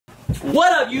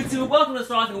What up, YouTube? Welcome to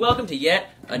Strong and welcome to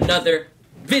yet another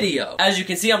video. As you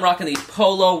can see, I'm rocking the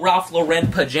Polo Ralph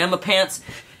Lauren pajama pants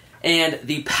and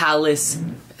the Palace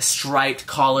striped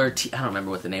collar tee. I don't remember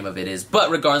what the name of it is,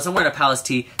 but regardless, I'm wearing a Palace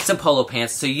tee, some polo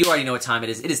pants, so you already know what time it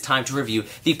is. It is time to review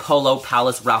the Polo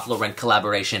Palace Ralph Lauren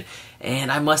collaboration.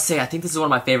 And I must say, I think this is one of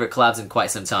my favorite collabs in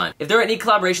quite some time. If there are any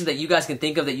collaborations that you guys can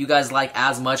think of that you guys like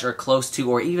as much or close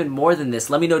to or even more than this,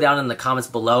 let me know down in the comments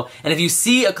below. And if you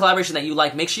see a collaboration that you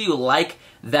like, make sure you like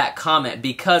that comment,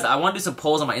 because I want to do some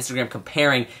polls on my Instagram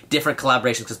comparing different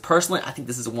collaborations, because personally I think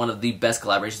this is one of the best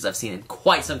collaborations I've seen in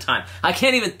quite some time. I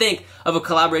can't even think of a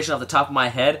collaboration off the top of my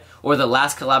head or the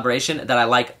last collaboration that I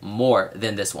like more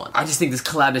than this one. I just think this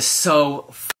collab is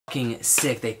so fucking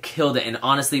sick. They killed it, and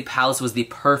honestly Palace was the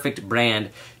perfect brand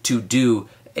to do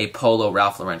a Polo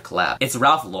Ralph Lauren collab. It's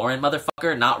Ralph Lauren,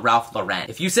 motherfucker, not Ralph Lauren.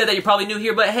 If you said that, you're probably new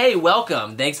here, but hey,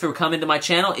 welcome. Thanks for coming to my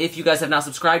channel. If you guys have not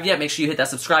subscribed yet, make sure you hit that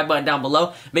subscribe button down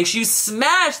below. Make sure you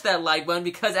smash that like button,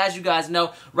 because as you guys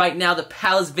know, right now the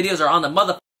Palace videos are on the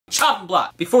motherfucking chopping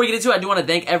block. Before we get into it, I do want to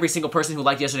thank every single person who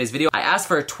liked yesterday's video. I asked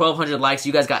for 1,200 likes.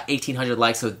 You guys got 1,800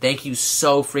 likes, so thank you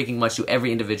so freaking much to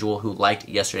every individual who liked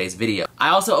yesterday's video. I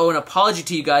also owe an apology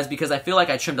to you guys because I feel like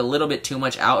I trimmed a little bit too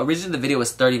much out. Originally, the video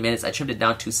was 30 minutes. I trimmed it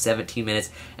down to 17 minutes,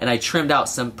 and I trimmed out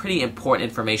some pretty important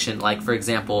information, like, for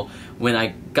example, when I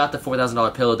got the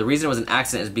 $4,000 pillow, the reason it was an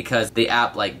accident is because the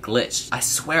app, like, glitched. I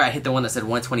swear I hit the one that said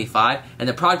 125, and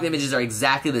the product images are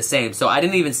exactly the same, so I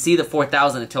didn't even see the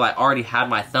 4,000 until I already had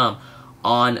my thumb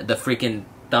on the freaking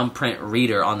thumbprint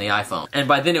reader on the iPhone. And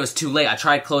by then it was too late. I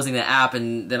tried closing the app,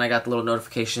 and then I got the little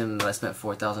notification that I spent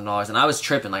 $4,000, and I was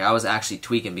tripping. Like, I was actually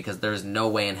tweaking, because there's no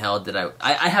way in hell that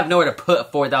I have nowhere to put a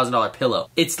 $4,000 pillow.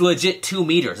 It's legit 2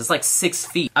 meters. It's like 6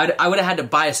 feet. I would have had to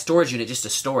buy a storage unit just to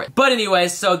store it. But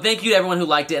anyways, so thank you to everyone who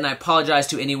liked it, and I apologize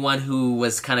to anyone who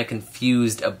was kind of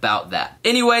confused about that.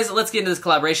 Anyways, let's get into this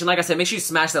collaboration. Like I said, make sure you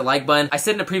smash that like button. I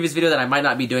said in a previous video that I might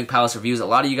not be doing Palace reviews. A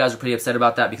lot of you guys are pretty upset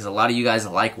about that, because a lot of you guys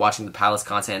like watching the Palace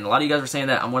content, and a lot of you guys were saying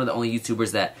that I'm one of the only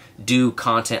YouTubers that do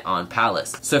content on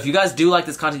Palace. So if you guys do like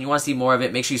this content, you want to see more of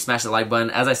it, make sure you smash the like button.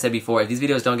 As I said before, if these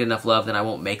videos don't get enough love, then I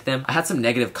won't make them. I had some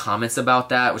negative comments about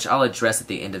that, which I'll address at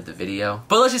the end of the video.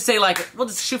 But let's just say, like, we'll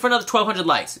just shoot for another 1,200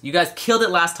 likes. You guys killed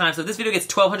it last time, so if this video gets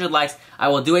 1,200 likes, I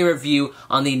will do a review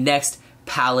on the next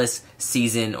Palace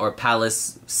season or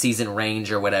Palace season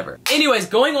range or whatever. Anyways,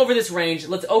 going over this range,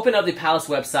 let's open up the Palace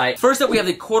website. First up, we have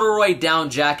the corduroy down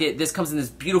jacket. This comes in this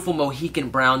beautiful Mohican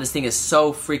brown. This thing is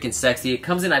so freaking sexy. It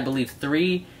comes in, I believe,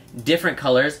 3 different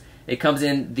colors. It comes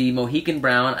in the Mohican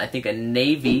brown, I think a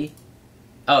navy.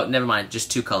 Oh, never mind,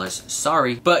 just 2 colors.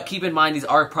 Sorry. But keep in mind, these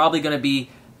are probably going to be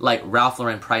like Ralph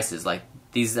Lauren prices. Like,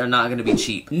 these are not going to be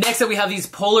cheap. Next up, we have these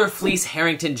Polar Fleece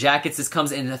Harrington jackets. This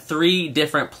comes in 3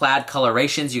 different plaid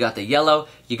colorations. You got the yellow,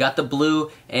 you got the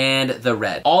blue, and the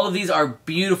red. All of these are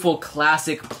beautiful,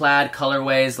 classic plaid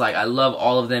colorways. Like, I love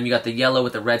all of them. You got the yellow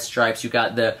with the red stripes. You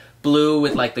got the blue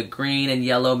with, like, the green and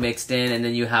yellow mixed in. And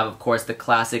then you have, of course, the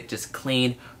classic, just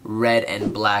clean red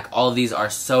and black. All of these are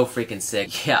so freaking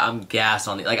sick. Yeah, I'm gassed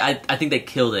on these. Like, I think they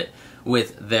killed it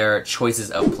with their choices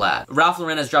of plaid. Ralph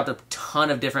Lauren has dropped a ton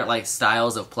of different, like,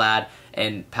 styles of plaid,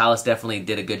 and Palace definitely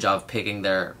did a good job of picking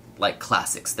their, like,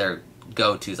 classics, their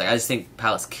go-tos. Like, I just think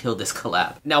Palace killed this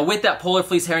collab. Now, with that Polar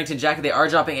Fleece Harrington jacket, they are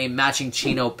dropping a matching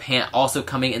chino pant, also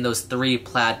coming in those 3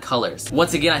 plaid colors.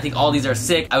 Once again, I think all these are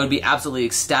sick. I would be absolutely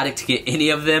ecstatic to get any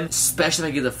of them, especially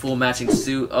if I get the full matching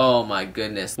suit. Oh my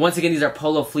goodness. Once again, these are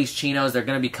Polo Fleece chinos. They're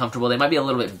gonna be comfortable. They might be a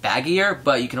little bit baggier,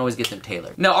 but you can always get them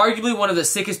tailored. Now, arguably one of the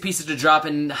sickest pieces to drop,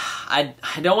 and I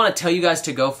don't want to tell you guys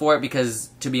to go for it, because,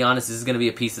 to be honest, this is gonna be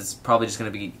a piece that's probably just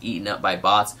gonna be eaten up by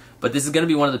bots. But this is going to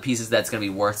be one of the pieces that's going to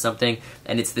be worth something,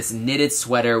 and it's this knitted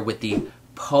sweater with the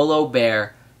Polo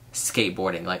Bear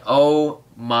skateboarding. Like, oh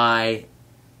my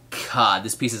god,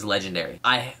 this piece is legendary.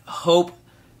 I hope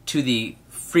to the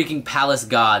freaking Palace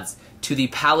gods, to the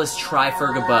Palace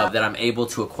Triferg above, that I'm able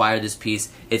to acquire this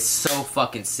piece. It's so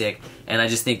fucking sick, and I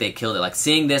just think they killed it. Like,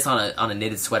 seeing this on a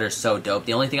knitted sweater is so dope.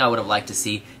 The only thing I would have liked to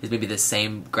see is maybe the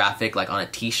same graphic, like, on a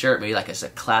t-shirt, maybe like a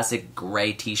classic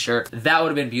gray t-shirt. That would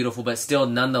have been beautiful, but still,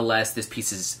 nonetheless, this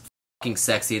piece is fucking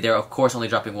sexy. They're, of course, only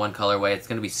dropping 1 colorway. It's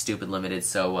gonna be stupid limited,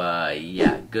 so,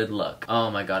 yeah, good luck.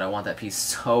 Oh my god, I want that piece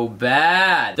so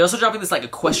bad. They're also dropping this, like,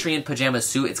 equestrian pajama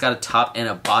suit. It's got a top and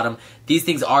a bottom. These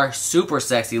things are super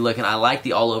sexy looking. I like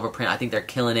the all-over print. I think they're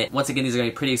killing it. Once again, these are gonna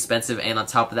be pretty expensive, and on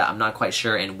top of that, I'm not quite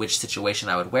sure in which situation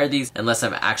I would wear these, unless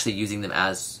I'm actually using them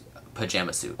as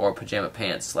pajama suit, or pajama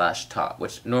pants / top,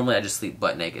 which normally I just sleep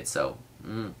butt naked, so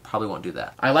Probably won't do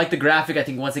that. I like the graphic. I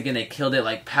think once again they killed it.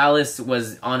 Like Palace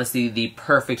was honestly the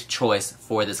perfect choice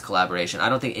for this collaboration. I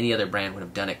don't think any other brand would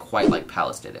have done it quite like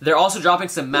Palace did it. They're also dropping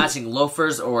some matching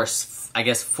loafers, or I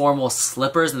guess formal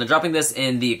slippers, and they're dropping this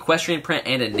in the equestrian print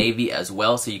and a navy as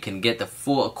well, so you can get the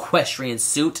full equestrian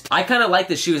suit. I kind of like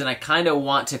the shoes, and I kind of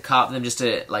want to cop them just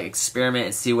to like experiment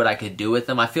and see what I could do with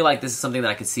them. I feel like this is something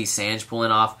that I could see Sanj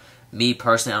pulling off. Me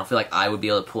personally, I don't feel like I would be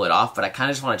able to pull it off, but I kind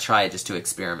of just want to try it just to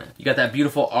experiment. You got that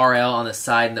beautiful RL on the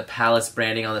side and the Palace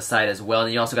branding on the side as well,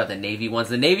 and you also got the navy ones.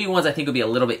 The navy ones I think would be a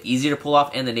little bit easier to pull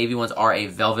off, and the navy ones are a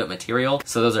velvet material,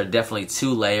 so those are definitely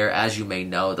 2-layer, as you may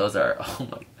know. Those are,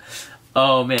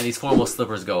 oh man, these formal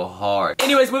slippers go hard.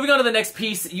 Anyways, moving on to the next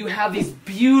piece, you have these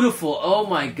beautiful, oh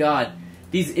my god,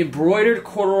 these embroidered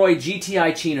corduroy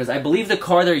GTI chinos. I believe the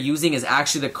car they're using is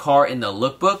actually the car in the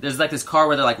lookbook. There's like this car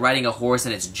where they're like riding a horse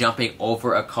and it's jumping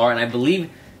over a car, and I believe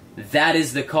that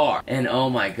is the car. And oh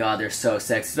my god, they're so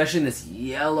sexy, especially in this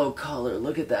yellow color.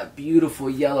 Look at that beautiful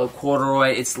yellow corduroy.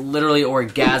 It's literally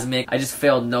orgasmic. I just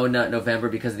failed No Nut November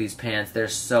because of these pants. They're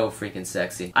so freaking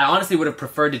sexy. I honestly would have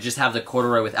preferred to just have the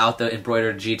corduroy without the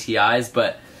embroidered GTIs,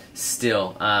 but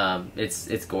still,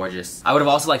 it's gorgeous. I would have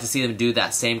also liked to see them do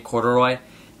that same corduroy.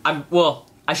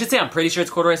 Well, I should say I'm pretty sure it's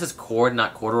corduroy. It says cord,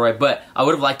 not corduroy, but I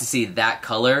would have liked to see that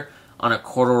color on a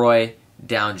corduroy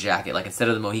down jacket. Like instead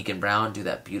of the Mohican brown, do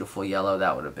that beautiful yellow.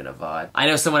 That would have been a vibe. I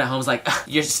know someone at home's like,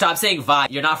 stop saying vibe.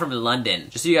 You're not from London.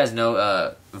 Just so you guys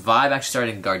know, Vibe actually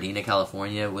started in Gardena,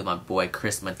 California with my boy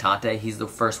Chris Montante. He's the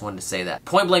first one to say that.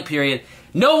 Point blank period.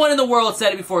 No one in the world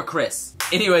said it before Chris.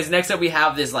 Anyways, next up we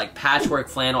have this like patchwork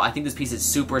flannel. I think this piece is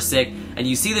super sick, and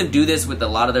you see them do this with a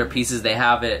lot of their pieces. They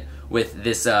have it with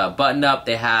this button up,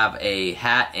 they have a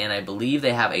hat, and I believe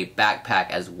they have a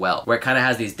backpack as well, where it kind of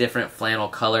has these different flannel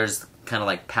colors kind of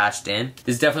like patched in.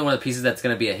 This is definitely one of the pieces that's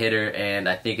going to be a hitter, and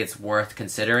I think it's worth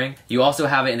considering. You also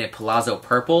have it in a palazzo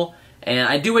purple, and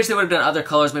I do wish they would have done other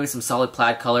colors, maybe some solid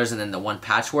plaid colors and then the one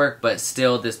patchwork, but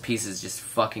still this piece is just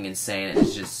fucking insane, and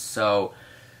it's just so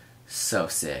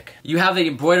sick. You have the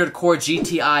embroidered core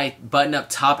GTI button up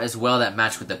top as well that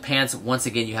match with the pants. Once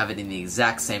again, you have it in the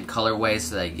exact same colorway,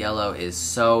 so that yellow is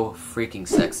so freaking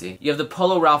sexy. You have the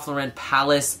Polo Ralph Lauren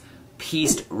Palace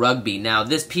pieced rugby. Now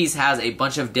this piece has a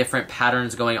bunch of different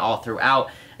patterns going all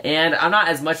throughout, and I'm not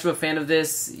as much of a fan of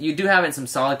this. You do have it in some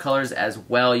solid colors as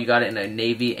well. You got it in a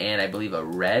navy and I believe a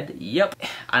red. Yep.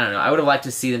 I don't know. I would have liked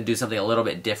to see them do something a little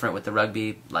bit different with the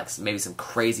rugby, like maybe some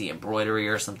crazy embroidery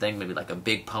or something, maybe like a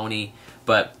big pony,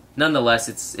 but nonetheless,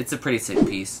 it's a pretty sick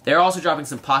piece. They're also dropping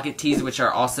some pocket tees, which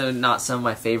are also not some of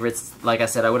my favorites. Like I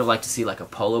said, I would have liked to see like a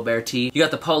polo bear tee. You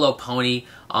got the polo pony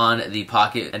on the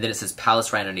pocket, and then it says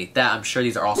Palace right underneath that. I'm sure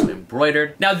these are also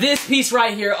embroidered. Now this piece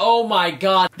right here, oh my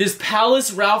god. This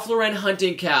Palace Ralph Lauren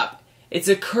hunting cap. It's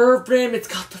a curved brim, it's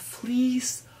got the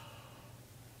fleece.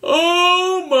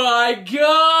 Oh my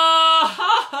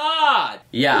god!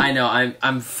 Yeah, I know,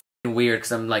 I'm weird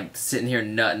because I'm like sitting here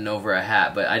nutting over a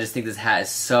hat, but I just think this hat is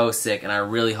so sick, and I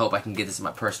really hope I can get this in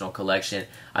my personal collection.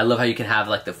 I love how you can have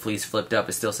like the fleece flipped up.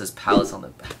 It still says Palace on the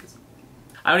back.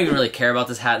 I don't even really care about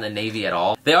this hat in the navy at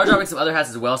all. They are dropping some other hats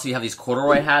as well, so you have these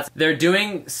corduroy hats. They're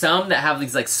doing some that have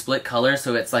these like split colors,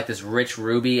 so it's like this rich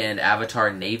ruby and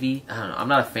avatar navy. I don't know, I'm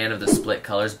not a fan of the split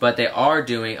colors, but they are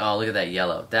doing, oh look at that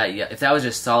yellow. If that was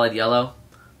just solid yellow,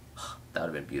 that would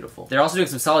have been beautiful. They're also doing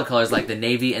some solid colors like the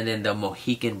navy and then the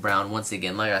Mohican brown. Once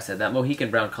again, like I said, that Mohican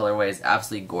brown colorway is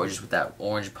absolutely gorgeous with that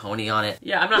orange pony on it.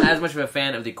 Yeah, I'm not as much of a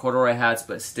fan of the corduroy hats,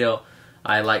 but still,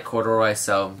 I like corduroy,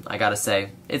 so I gotta say,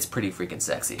 it's pretty freaking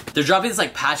sexy. They're dropping this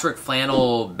like patchwork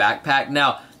flannel backpack.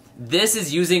 Now, this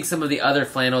is using some of the other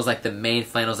flannels, like the main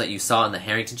flannels that you saw in the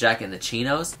Harrington jacket and the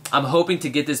chinos. I'm hoping to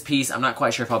get this piece. I'm not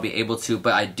quite sure if I'll be able to,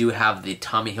 but I do have the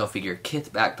Tommy Hilfiger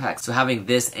Kith backpack, so having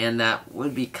this and that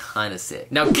would be kind of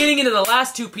sick. Now, getting into the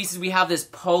last two pieces, we have this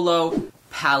Polo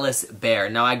Palace bear.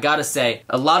 Now I gotta say,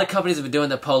 a lot of companies have been doing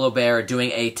the polo bear or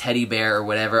doing a teddy bear or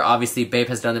whatever. Obviously Bape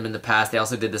has done them in the past. They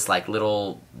also did this like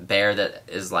little bear that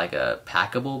is like a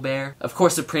packable bear. Of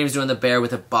course Supreme's doing the bear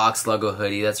with a box logo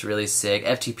hoodie. That's really sick.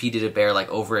 FTP did a bear like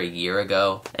over a year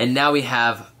ago. And now we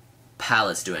have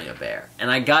Palace doing a bear. And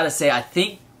I gotta say, I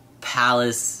think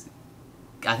Palace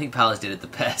did it the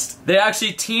best. They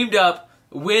actually teamed up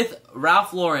with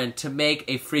Ralph Lauren to make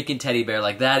a freaking teddy bear.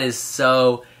 Like, that is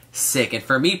so sick. And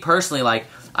for me personally, like,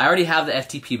 I already have the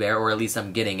FTP bear, or at least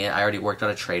I'm getting it. I already worked out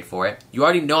a trade for it. You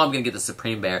already know I'm gonna get the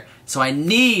Supreme bear, so I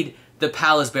need the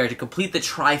Palace bear to complete the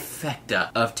trifecta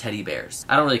of teddy bears.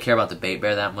 I don't really care about the Bape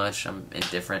bear that much. I'm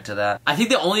indifferent to that. I think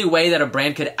the only way that a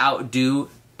brand could outdo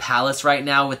Palace right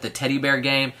now with the teddy bear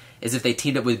game is if they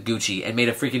teamed up with Gucci and made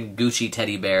a freaking Gucci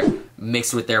teddy bear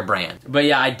mixed with their brand. But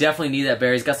yeah, I definitely need that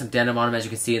bear. He's got some denim on him, as you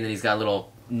can see, and then he's got a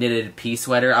little knitted pea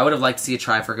sweater. I would have liked to see a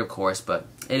Trifork, of course, but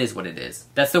it is what it is.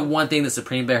 That's the one thing the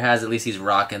Supreme Bear has. At least he's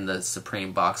rocking the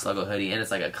Supreme box logo hoodie, and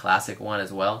it's like a classic one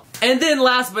as well. And then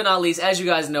last but not least, as you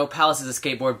guys know, Palace is a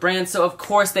skateboard brand, so of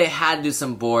course they had to do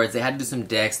some boards, they had to do some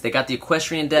decks. They got the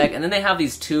equestrian deck, and then they have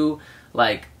these two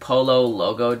like Polo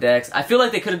logo decks. I feel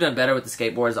like they could have done better with the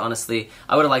skateboards, honestly.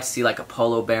 I would have liked to see like a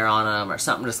Polo bear on them or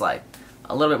something just like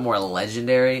a little bit more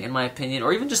legendary in my opinion,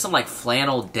 or even just some like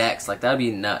flannel decks. Like that would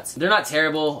be nuts. They're not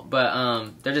terrible,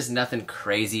 but they're just nothing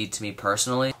crazy to me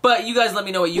personally. But you guys let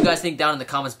me know what you guys think down in the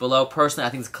comments below. Personally,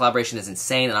 I think this collaboration is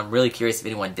insane, and I'm really curious if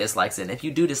anyone dislikes it, and if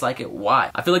you do dislike it,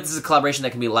 why? I feel like this is a collaboration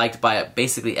that can be liked by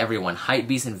basically everyone.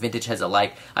 Hypebeast and Vintage Heads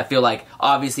alike. I feel like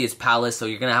obviously it's Palace, so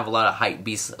you're gonna have a lot of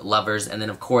Hypebeast lovers, and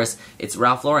then of course it's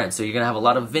Ralph Lauren, so you're gonna have a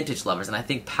lot of vintage lovers, and I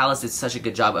think Palace did such a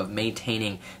good job of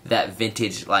maintaining that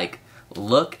vintage like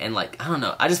look, and like, I don't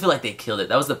know, I just feel like they killed it.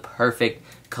 That was the perfect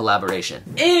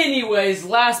collaboration. Anyways,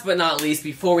 last but not least,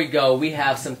 before we go, we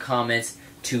have some comments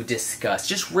to discuss,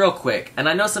 just real quick. And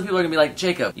I know some people are gonna be like,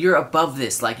 Jacob, you're above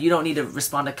this, like you don't need to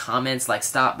respond to comments, like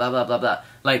stop, blah blah blah blah.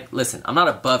 Like, listen, I'm not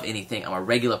above anything. I'm a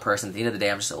regular person. At the end of the day,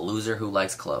 I'm just a loser who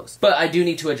likes clothes. But I do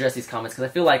need to address these comments because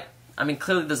I feel like, I mean,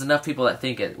 clearly there's enough people that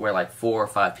think it, where like 4 or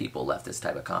 5 people left this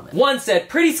type of comment. One said,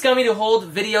 pretty scummy to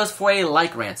hold videos for a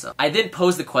like ransom. I then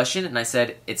posed the question and I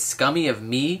said, it's scummy of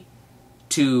me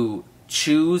to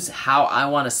choose how I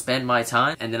want to spend my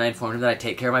time. And then I informed him that I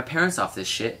take care of my parents off this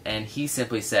shit, and he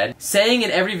simply said, saying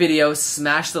in every video,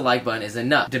 smash the like button is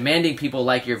enough. Demanding people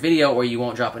like your video or you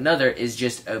won't drop another is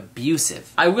just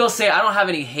abusive. I will say I don't have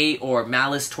any hate or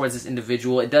malice towards this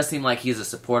individual. It does seem like he's a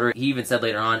supporter. He even said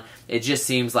later on, it just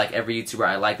seems like every YouTuber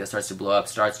I like that starts to blow up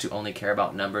starts to only care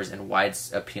about numbers and wide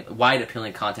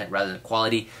appealing content rather than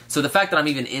quality. So the fact that I'm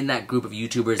even in that group of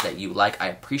YouTubers that you like, I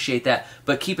appreciate that.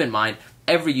 But keep in mind,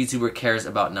 every YouTuber cares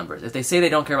about numbers. If they say they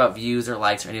don't care about views or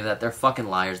likes or any of that, they're fucking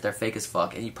liars. They're fake as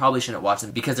fuck, and you probably shouldn't watch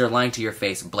them because they're lying to your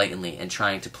face blatantly and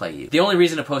trying to play you. The only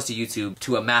reason to post to YouTube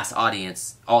to a mass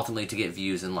audience, ultimately to get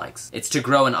views and likes. It's to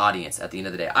grow an audience at the end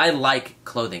of the day. I like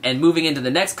clothing. And moving into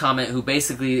the next comment, who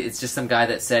basically, it's just some guy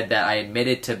that said that I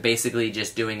admitted to basically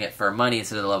just doing it for money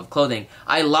instead of the love of clothing.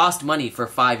 I lost money for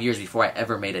 5 years before I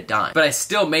ever made a dime. But I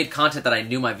still made content that I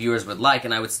knew my viewers would like,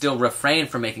 and I would still refrain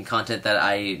from making content that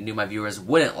I knew my viewers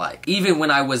wouldn't like, even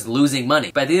when I was losing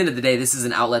money. But at the end of the day, this is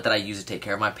an outlet that I use to take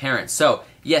care of my parents. So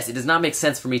yes, it does not make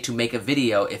sense for me to make a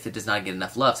video if it does not get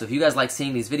enough love. So if you guys like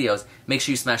seeing these videos, make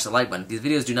sure you smash the like button. If these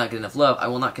videos do not get enough love, I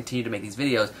will not continue to make these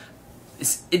videos.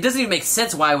 It doesn't even make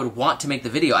sense why I would want to make the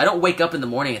video. I don't wake up in the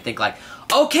morning and think like,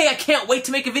 okay, I can't wait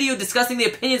to make a video discussing the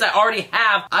opinions I already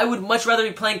have. I would much rather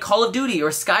be playing Call of Duty or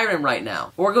Skyrim right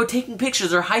now. Or go taking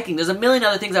pictures or hiking. There's a million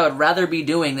other things I would rather be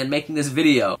doing than making this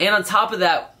video. And on top of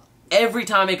that, every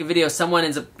time I make a video, someone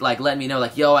ends up like letting me know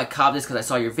like, yo, I copped this because I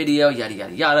saw your video, yada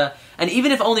yada yada. And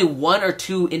even if only 1 or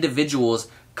 2 individuals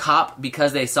cop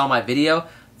because they saw my video,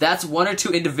 that's 1 or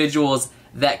 2 individuals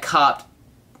that copped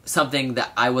something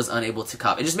that I was unable to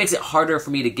cop. It just makes it harder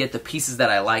for me to get the pieces that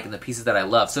I like and the pieces that I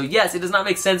love. So yes, it does not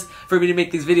make sense for me to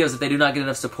make these videos if they do not get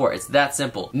enough support. It's that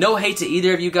simple. No hate to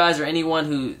either of you guys or anyone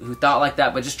who thought like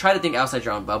that, but just try to think outside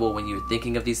your own bubble when you're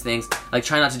thinking of these things. Like,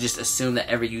 try not to just assume that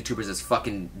every YouTuber is this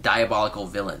fucking diabolical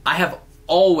villain. I have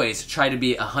always try to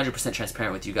be 100%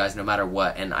 transparent with you guys no matter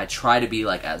what, and I try to be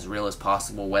like as real as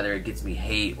possible, whether it gets me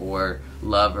hate or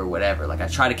love or whatever. Like, I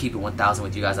try to keep it 1000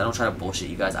 with you guys. I don't try to bullshit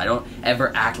you guys. I don't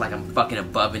ever act like I'm fucking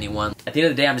above anyone. At the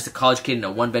end of the day, I'm just a college kid in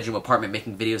a 1-bedroom apartment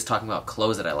making videos talking about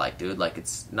clothes that I like, dude. Like,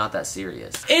 it's not that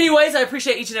serious. Anyways, I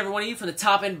appreciate each and every one of you from the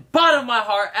top and bottom of my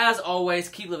heart. As always,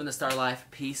 keep living the star life.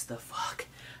 Peace the fuck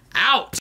out.